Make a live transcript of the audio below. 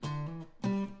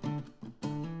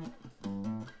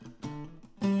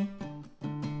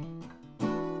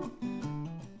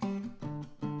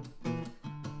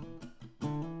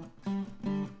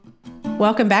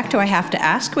Welcome back to I Have to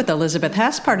Ask with Elizabeth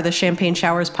Hess, part of the Champagne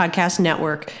Showers Podcast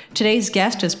Network. Today's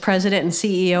guest is President and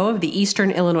CEO of the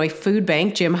Eastern Illinois Food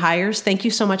Bank, Jim Hyers. Thank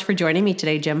you so much for joining me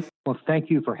today, Jim. Well,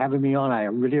 thank you for having me on. I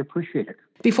really appreciate it.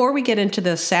 Before we get into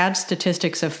the sad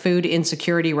statistics of food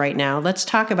insecurity right now, let's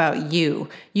talk about you.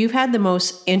 You've had the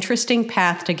most interesting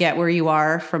path to get where you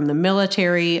are, from the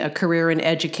military, a career in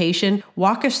education.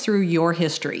 Walk us through your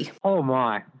history. Oh,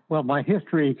 my. Well, my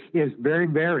history is very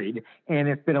varied, and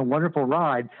it's been a wonderful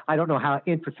ride. I don't know how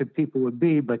interested people would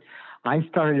be, but I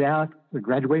started out,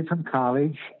 graduated from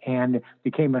college, and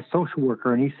became a social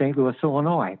worker in East St. Louis,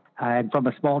 Illinois. And from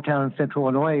a small town in central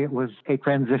Illinois, it was a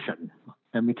transition.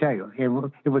 Let me tell you,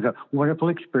 it was a wonderful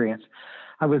experience.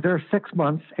 I was there 6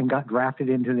 months and got drafted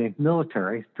into the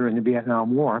military during the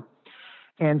Vietnam War,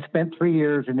 and spent 3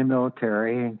 years in the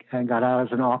military and got out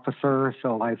as an officer.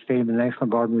 So I stayed in the National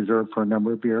Guard and Reserve for a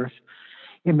number of years.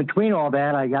 In between all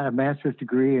that, I got a master's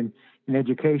degree in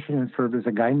education and served as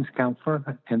a guidance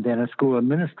counselor and then a school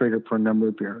administrator for a number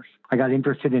of years. I got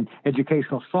interested in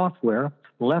educational software,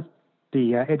 left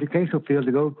the educational field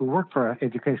to go to work for an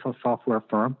educational software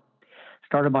firm,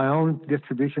 started my own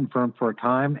distribution firm for a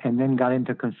time, and then got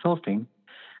into consulting.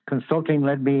 Consulting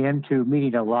led me into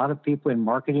meeting a lot of people in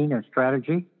marketing and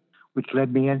strategy, which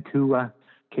led me into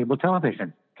cable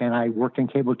television. And I worked in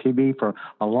cable TV for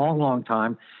a long, long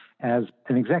time as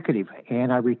an executive.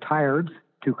 And I retired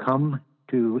to come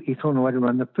to East Illinois to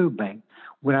run the food bank.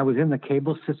 When I was in the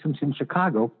cable systems in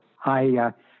Chicago,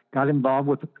 I got involved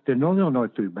with the Northern Illinois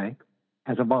Food Bank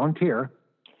as a volunteer,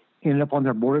 ended up on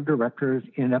their board of directors,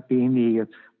 ended up being the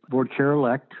board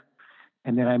chair-elect.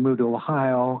 And then I moved to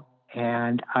Ohio.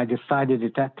 And I decided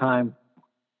at that time,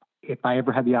 if I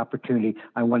ever had the opportunity,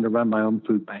 I wanted to run my own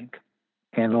food bank.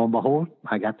 And lo and behold,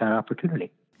 I got that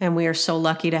opportunity. And we are so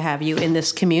lucky to have you in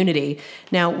this community.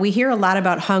 Now, we hear a lot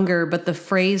about hunger, but the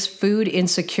phrase food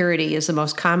insecurity is the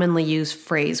most commonly used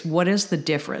phrase. What is the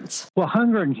difference? Well,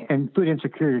 hunger and food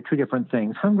insecurity are two different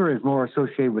things. Hunger is more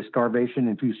associated with starvation.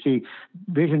 If you see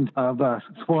visions of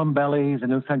swollen bellies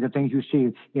and those kinds of things you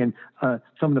see in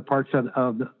some of the parts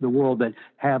of the world that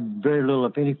have very little,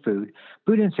 if any, food.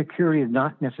 Food insecurity is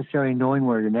not necessarily knowing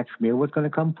where your next meal was going to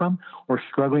come from or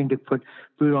struggling to put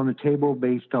food on the table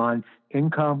based on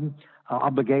income,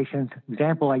 obligations.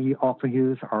 Example I often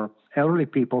use are elderly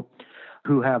people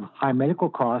who have high medical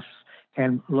costs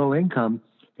and low income.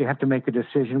 They have to make a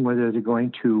decision whether they're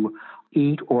going to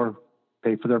eat or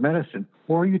pay for their medicine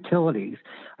or utilities.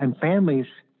 And families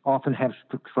often have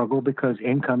struggle because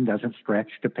income doesn't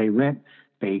stretch to pay rent,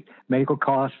 pay medical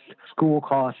costs, school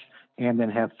costs, and then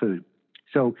have food.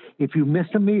 So if you miss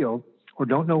a meal or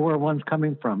don't know where one's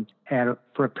coming from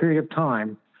for a period of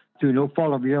time, through no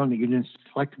fault of your own that you didn't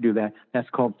select to do that, that's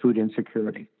called food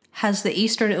insecurity. Has the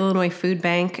Eastern Illinois Food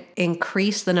Bank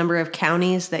increased the number of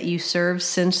counties that you serve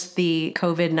since the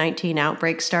COVID-19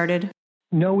 outbreak started?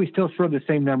 No, we still serve the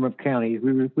same number of counties.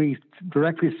 We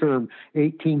directly serve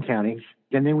 18 counties,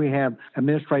 and then we have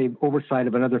administrative oversight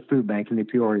of another food bank in the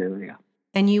Peoria area.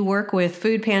 And you work with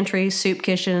food pantries, soup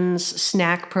kitchens,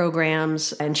 snack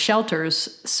programs, and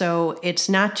shelters. So it's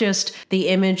not just the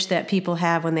image that people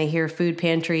have when they hear food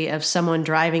pantry of someone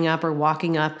driving up or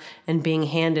walking up and being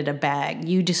handed a bag.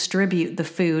 You distribute the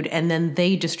food and then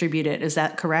they distribute it. Is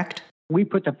that correct? We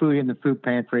put the food in the food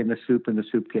pantry and the soup in the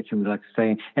soup kitchen, we like to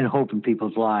say, and hope in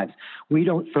people's lives. We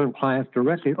don't serve clients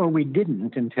directly, or we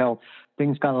didn't until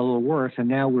things got a little worse. And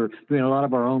now we're doing a lot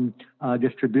of our own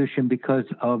distribution because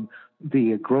of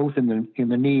the growth in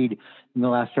the need in the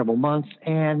last several months,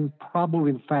 and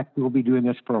probably the fact we'll be doing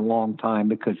this for a long time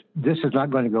because this is not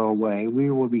going to go away.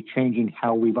 We will be changing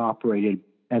how we've operated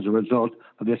as a result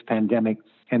of this pandemic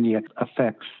and the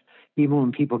effects. Even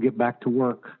when people get back to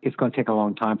work, it's going to take a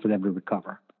long time for them to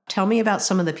recover. Tell me about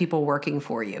some of the people working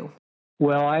for you.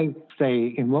 Well, I say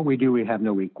in what we do, we have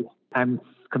no equal. I'm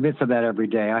convinced of that every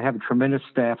day. I have a tremendous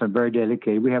staff and very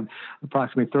dedicated. We have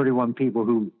approximately 31 people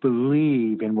who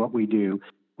believe in what we do.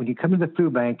 When you come to the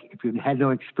food bank, if you've had no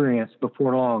experience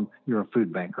before long, you're a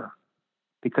food banker.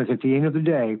 Because at the end of the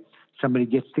day, somebody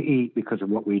gets to eat because of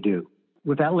what we do.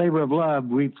 With that labor of love,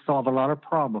 we've solved a lot of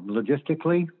problems.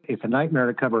 Logistically, it's a nightmare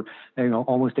to cover,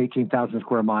 almost 18,000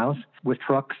 square miles with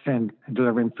trucks and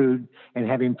delivering food and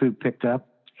having food picked up,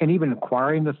 and even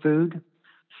acquiring the food,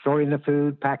 storing the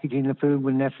food, packaging the food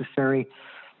when necessary.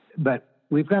 But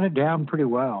we've got it down pretty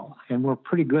well, and we're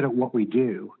pretty good at what we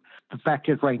do. The fact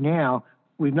is right now,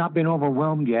 we've not been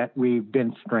overwhelmed yet. We've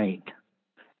been strained.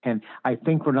 And I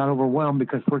think we're not overwhelmed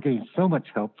because we're getting so much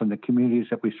help from the communities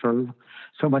that we serve,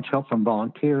 so much help from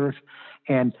volunteers,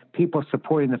 and people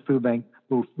supporting the food bank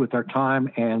both with their time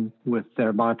and with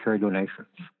their monetary donations.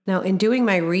 Now, in doing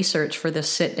my research for this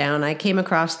sit down, I came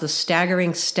across the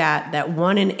staggering stat that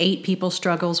 1 in 8 people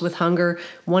struggles with hunger,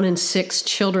 1 in 6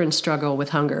 children struggle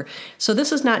with hunger. So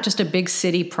this is not just a big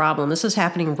city problem. This is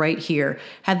happening right here.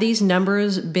 Have these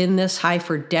numbers been this high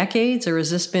for decades, or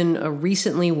has this been a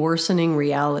recently worsening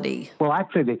reality? Well,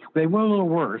 actually, they were a little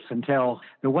worse until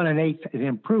the 1 in 8 is an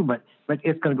improvement. But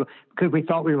it's going to go, because we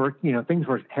thought things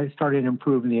had started to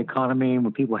improve in the economy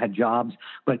when people had jobs.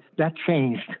 But that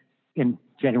changed in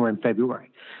January and February.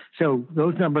 So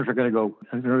those numbers are going to go,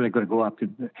 they're really going to go up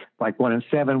to like 1 in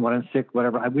 7, 1 in 6,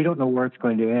 whatever. We don't know where it's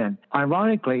going to end.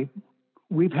 Ironically,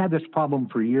 we've had this problem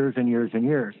for years and years and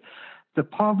years. The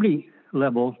poverty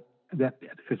level that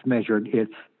is measured is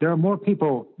there are more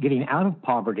people getting out of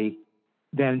poverty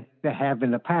than they have in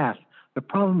the past. The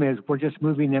problem is we're just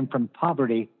moving them from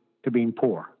poverty to being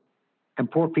poor.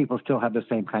 And poor people still have the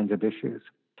same kinds of issues.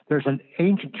 There's an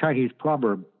ancient Chinese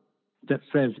proverb that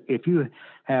says if you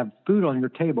have food on your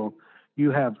table, you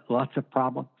have lots of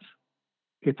problems.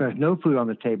 If there's no food on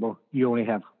the table, you only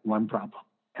have one problem.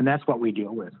 And that's what we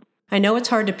deal with. I know it's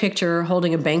hard to picture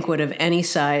holding a banquet of any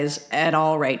size at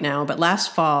all right now, but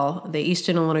last fall, the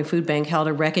Eastern Illinois Food Bank held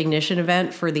a recognition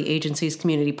event for the agency's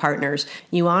community partners.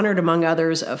 You honored, among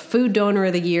others, a Food Donor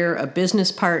of the Year, a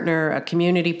business partner, a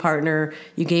community partner.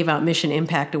 You gave out Mission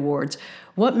Impact Awards.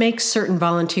 What makes certain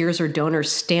volunteers or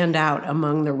donors stand out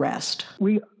among the rest?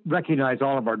 We recognize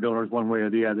all of our donors one way or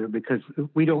the other because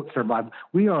we don't survive.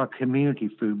 We are a community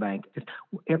food bank.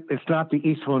 It's not the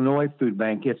East Illinois Food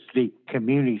Bank, it's the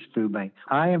community's food bank.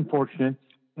 I am fortunate,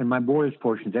 and my board is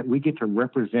fortunate, that we get to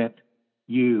represent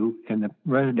you and the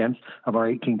residents of our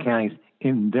 18 counties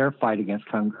in their fight against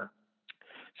hunger.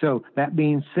 So that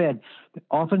being said,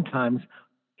 oftentimes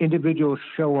individuals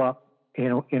show up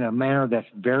in a manner that's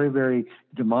very, very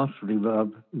demonstrative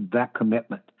of that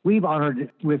commitment. We've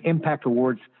honored with Impact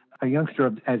Awards a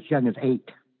youngster as young as 8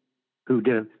 who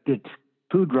did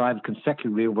food drives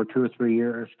consecutively over 2 or 3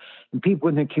 years, and people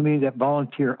in the community that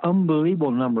volunteer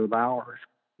unbelievable number of hours.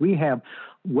 We have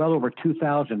well over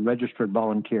 2,000 registered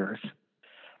volunteers,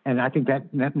 and I think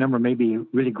that number may be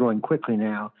really growing quickly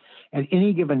now. At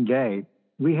any given day,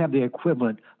 we have the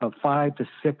equivalent of 5 to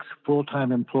 6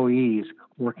 full-time employees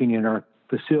working in our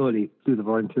facility through the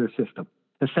volunteer system.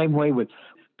 The same way with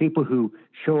people who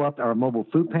show up at our mobile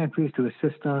food pantries to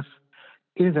assist us.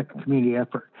 It is a community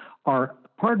effort. Our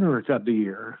partners of the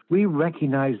year, we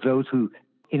recognize those who,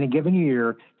 in a given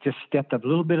year, just stepped up a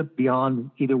little bit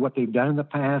beyond either what they've done in the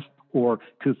past or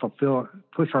to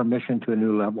push our mission to a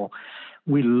new level.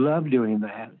 We love doing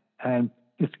that, and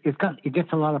it gets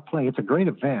a lot of play. It's a great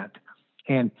event.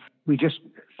 And we just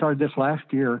started this last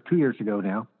year, 2 years ago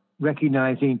now,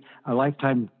 recognizing a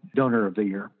lifetime donor of the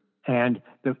year. And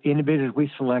the individuals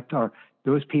we select are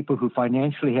those people who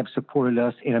financially have supported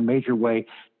us in a major way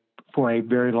for a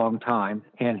very long time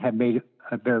and have made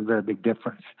a very, very big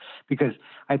difference. Because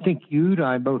I think you and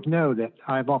I both know that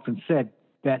I've often said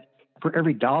that for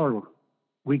every dollar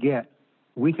we get,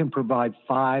 we can provide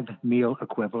 5 meal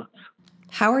equivalents.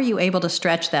 How are you able to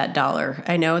stretch that dollar?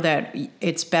 I know that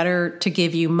it's better to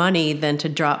give you money than to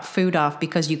drop food off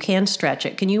because you can stretch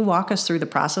it. Can you walk us through the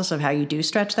process of how you do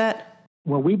stretch that?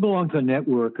 Well, we belong to a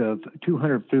network of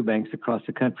 200 food banks across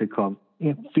the country called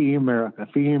Feeding America.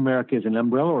 Feeding America is an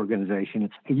umbrella organization.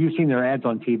 You've seen their ads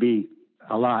on TV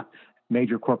a lot.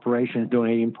 Major corporations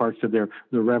donating parts of their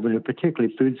revenue,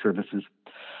 particularly food services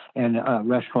and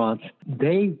restaurants.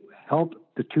 They help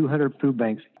the 200 food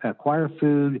banks acquire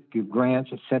food, give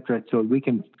grants, et cetera, so we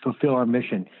can fulfill our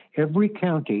mission. Every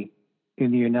county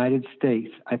in the United States,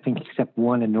 I think except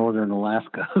one in northern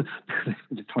Alaska,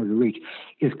 it's hard to reach,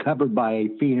 is covered by a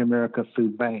Feeding America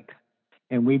food bank.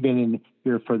 And we've been in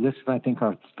here for this, I think,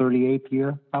 our 38th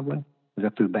year, probably, as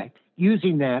a food bank.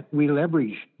 Using that, we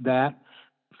leverage that.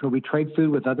 So we trade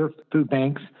food with other food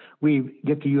banks. We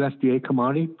get the USDA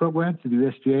commodity program through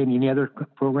the USDA and any other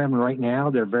program. And right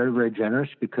now, they're very, very generous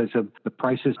because of the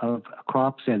prices of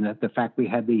crops and the fact we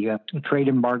had the trade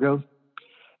embargo.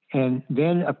 And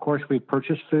then, of course, we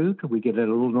purchase food. We get it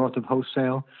a little north of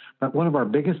wholesale. But one of our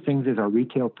biggest things is our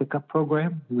retail pickup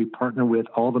program. We partner with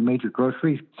all the major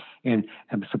groceries and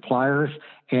suppliers,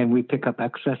 and we pick up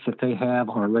excess that they have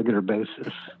on a regular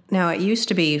basis. Now, it used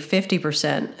to be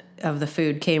 50% of the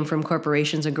food came from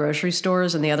corporations and grocery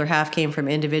stores, and the other half came from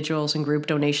individuals and group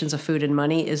donations of food and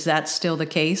money. Is that still the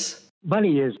case?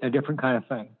 Money is a different kind of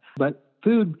thing. But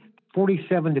food,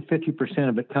 47 to 50%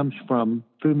 of it comes from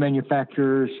food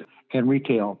manufacturers and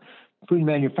retail. Food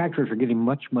manufacturers are getting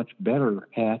much, much better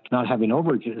at not having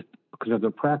overages because of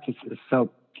their practices. So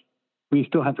we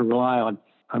still have to rely on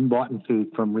unbought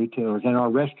food from retailers, and our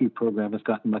rescue program has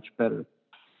gotten much better.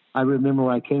 I remember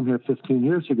when I came here 15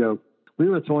 years ago, we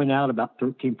were throwing out about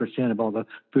 13% of all the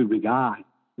food we got,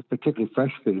 particularly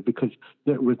fresh food, because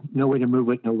there was no way to move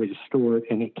it, no way to store it,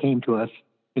 and it came to us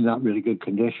in not really good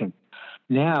condition.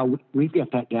 Now we've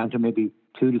got that down to maybe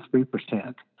 2 to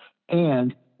 3%,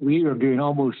 and we are doing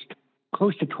almost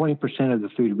close to 20% of the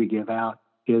food we give out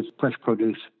is fresh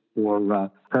produce or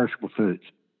perishable foods,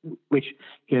 which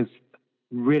is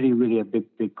really, really a big,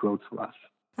 big growth for us.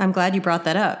 I'm glad you brought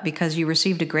that up because you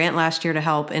received a grant last year to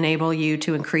help enable you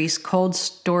to increase cold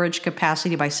storage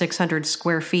capacity by 600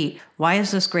 square feet. Why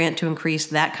is this grant to increase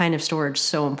that kind of storage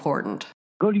so important?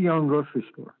 Go to your own grocery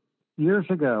store. Years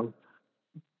ago,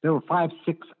 there were 5,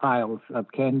 6 aisles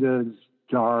of canned goods,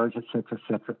 jars, et cetera,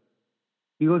 et cetera.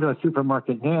 You go to a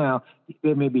supermarket now,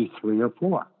 there may be 3 or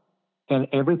 4. And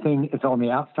everything is on the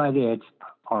outside edge.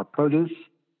 Our produce,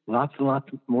 lots and lots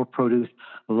more produce,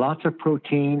 lots of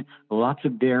protein, lots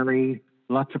of dairy,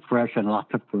 lots of fresh, and lots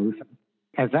of frozen.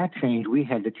 As that changed, we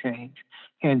had to change.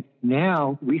 And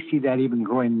now we see that even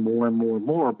growing more and more and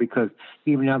more because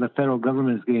even now the federal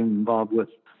government is getting involved with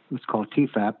what's called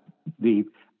TFAP, the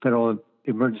Federal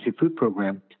Emergency Food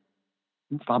Program,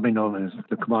 probably known as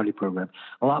the Commodity Program.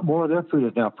 A lot more of their food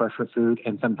is now fresher food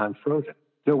and sometimes frozen.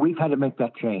 So we've had to make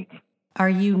that change. Are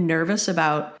you nervous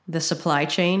about the supply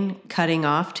chain cutting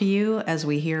off to you as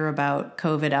we hear about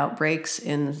COVID outbreaks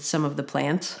in some of the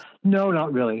plants? No,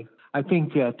 not really. I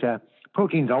think that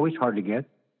protein is always hard to get.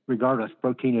 Regardless,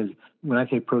 protein is, when I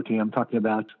say protein, I'm talking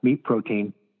about meat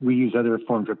protein. We use other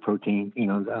forms of protein,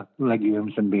 the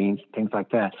legumes and beans, things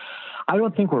like that. I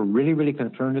don't think we're really, really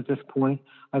concerned at this point.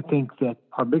 I think that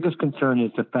our biggest concern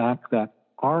is the fact that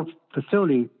our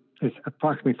facility is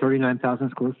approximately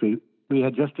 39,000 square feet. We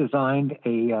had just designed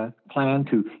a plan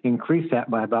to increase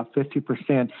that by about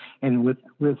 50%. And with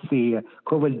the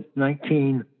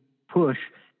COVID-19 push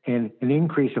and an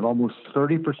increase of almost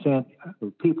 30%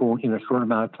 of people in a short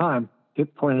amount of time,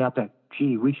 it pointed out that,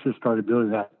 gee, we should have started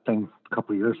building that thing a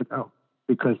couple of years ago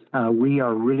because we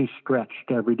are really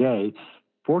stretched every day.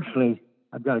 Fortunately,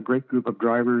 I've got a great group of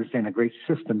drivers and a great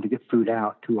system to get food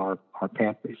out to our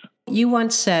pantries. You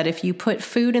once said, if you put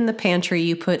food in the pantry,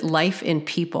 you put life in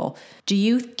people. Do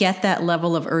you get that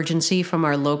level of urgency from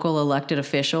our local elected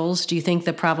officials? Do you think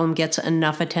the problem gets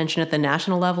enough attention at the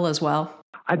national level as well?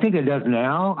 I think it does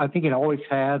now. I think it always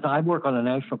has. I work on a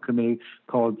national committee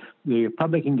called the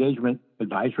Public Engagement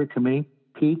Advisory Committee,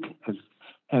 PEAK,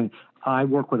 and I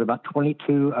work with about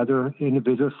 22 other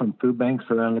individuals from food banks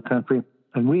around the country.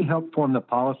 And we help form the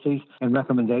policies and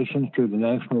recommendations to the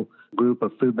national group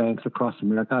of food banks across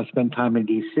America. I spend time in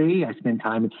D.C. I spend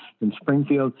time in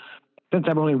Springfield. Since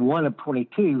I'm only one of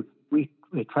 22, we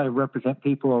try to represent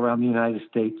people around the United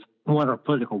States who aren't our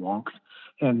political wonks.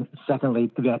 And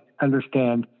secondly, that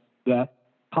understand that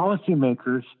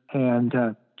policymakers and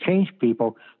change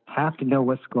people have to know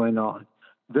what's going on.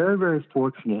 Very, very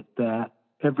fortunate that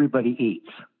everybody eats.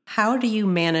 How do you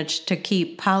manage to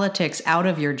keep politics out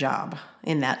of your job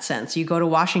in that sense? You go to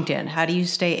Washington. How do you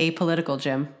stay apolitical,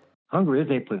 Jim? Hunger is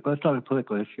apolitical. It's not a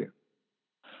political issue.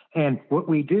 And what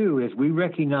we do is we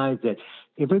recognize that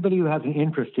everybody who has an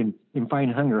interest in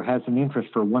fighting hunger has an interest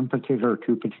for one particular or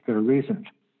two particular reasons.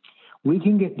 We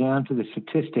can get down to the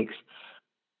statistics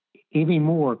even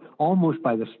more almost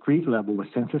by the street level with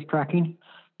census tracking.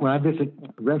 When I visit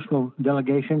congressional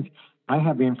delegations, I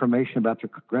have the information about their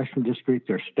congressional district,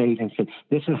 their state, and say,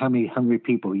 this is how many hungry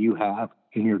people you have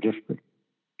in your district.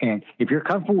 And if you're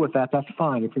comfortable with that, that's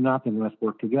fine. If you're not, then let's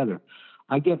work together.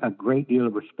 I get a great deal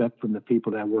of respect from the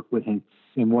people that I work with in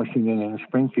Washington and in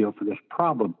Springfield for this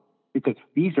problem because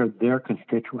these are their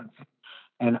constituents.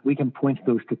 And we can point to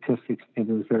those statistics in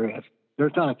those areas.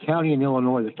 There's not a county in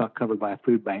Illinois that's not covered by a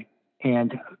food bank.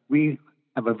 And we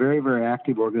have a very, very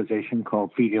active organization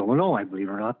called Feed Illinois, believe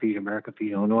it or not, Feed America,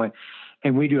 Feed Illinois.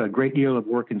 And we do a great deal of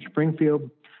work in Springfield.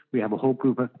 We have a whole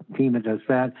team that does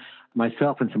that.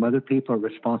 Myself and some other people are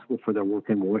responsible for their work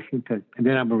in Washington. And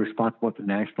then I'm responsible at the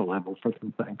national level for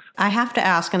some things. I have to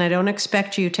ask, and I don't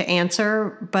expect you to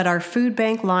answer, but are food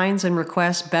bank lines and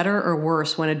requests better or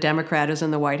worse when a Democrat is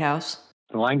in the White House?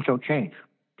 The lines don't change.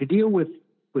 To deal with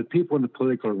people in the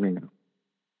political arena,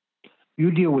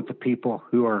 you deal with the people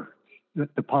who are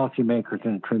the policymakers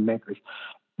and the trend makers.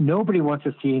 Nobody wants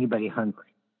to see anybody hungry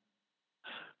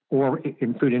or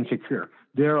in food insecure.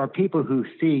 There are people who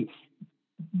see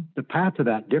the path to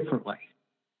that differently.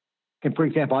 And for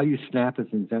example, I'll use SNAP as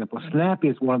an example. SNAP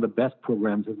is one of the best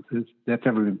programs that's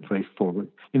ever been placed forward.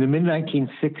 In the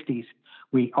mid-1960s,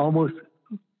 we almost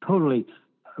totally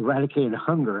eradicated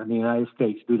hunger in the United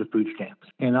States due to food stamps.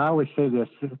 And I always say this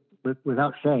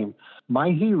without shame.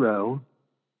 My hero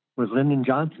was Lyndon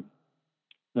Johnson.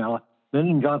 Now,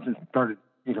 Lyndon Johnson started,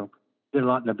 did a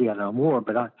lot in the Vietnam War,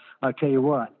 but I'll tell you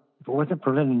what, if it wasn't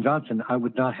for Lyndon Johnson, I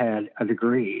would not have had a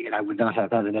degree and I would not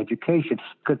have had an education,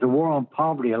 because the war on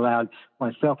poverty allowed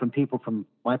myself and people from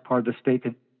my part of the state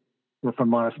that were from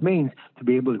modest means to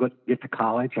be able to get to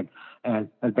college and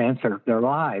advance their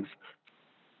lives.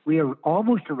 We are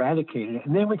almost eradicated it,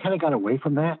 and then we kind of got away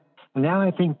from that. And now I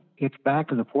think it's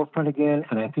back in the forefront again,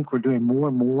 and I think we're doing more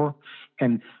and more.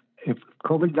 And if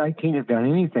COVID-19 has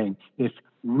done anything, it's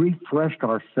refreshed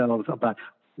ourselves about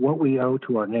what we owe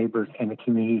to our neighbors and the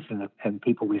communities and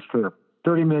people we serve.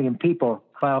 30 million people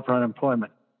filed for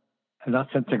unemployment. And not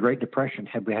since the Great Depression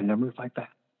have we had numbers like that.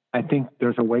 I think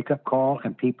there's a wake-up call,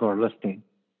 and people are listening.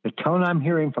 The tone I'm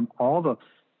hearing from all the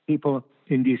people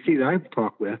in D.C. that I've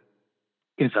talked with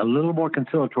is a little more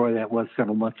conciliatory than it was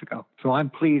several months ago. So I'm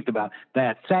pleased about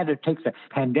that. Sad it takes a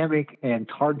pandemic and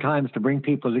hard times to bring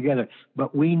people together,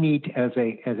 but we need, as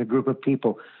a group of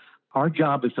people, our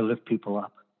job is to lift people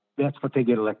up. That's what they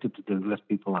get elected to do, lift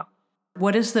people up.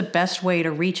 What is the best way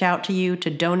to reach out to you, to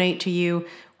donate to you?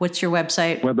 What's your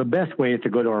website? Well, the best way is to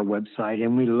go to our website,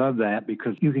 and we love that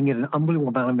because you can get an unbelievable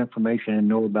amount of information and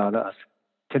know about us.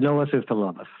 To know us is to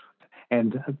love us.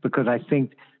 And because I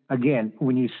think, again,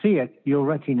 when you see it, you'll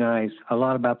recognize a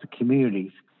lot about the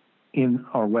communities in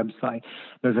our website.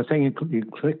 There's a thing you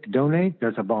click to donate.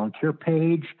 There's a volunteer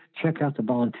page. Check out the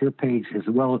volunteer page as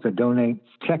well as the donate.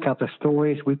 Check out the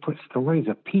stories. We put stories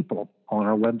of people on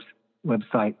our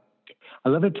website. I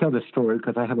love to tell this story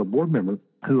because I have a board member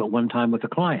who at one time was a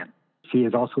client. She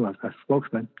is also a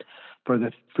spokesman for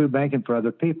the food bank and for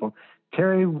other people.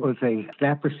 Terry was a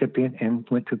SNAP recipient and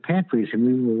went to pantries, and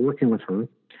we were working with her.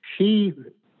 She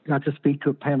got to speak to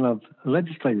a panel of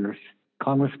legislators,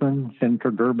 Congressman,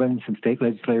 Senator Durbin, some state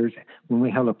legislators, when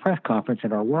we held a press conference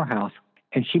at our warehouse.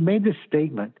 And she made this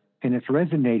statement, and it's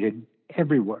resonated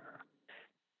everywhere.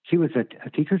 She was a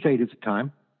teacher's aide at the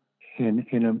time in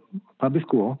a public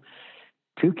school,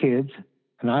 2 kids,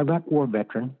 an Iraq War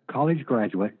veteran, college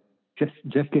graduate,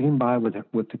 just getting by with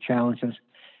the challenges.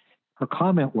 Her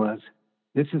comment was,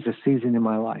 "This is a season in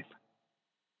my life.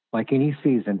 Like any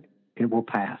season, it will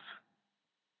pass.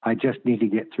 I just need to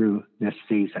get through this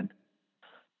season."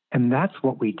 And that's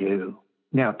what we do.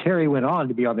 Now, Terry went on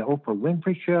to be on the Oprah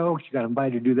Winfrey Show. She got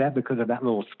invited to do that because of that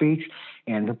little speech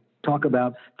and talk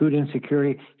about food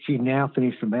insecurity. She now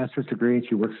finished a master's degree, and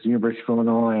she works at the University of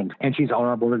Illinois, and she's on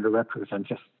our board of directors. And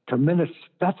just tremendous.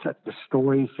 That's the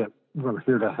stories that we're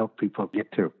here to help people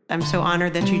get to. I'm so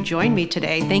honored that you joined me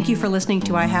today. Thank you for listening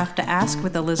to I Have to Ask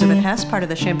with Elizabeth Hess, part of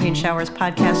the Champagne Showers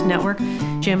Podcast Network.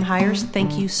 Jim Hires,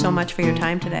 thank you so much for your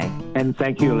time today. And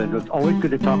thank you, Elizabeth. It's always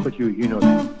good to talk with you. You know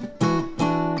that.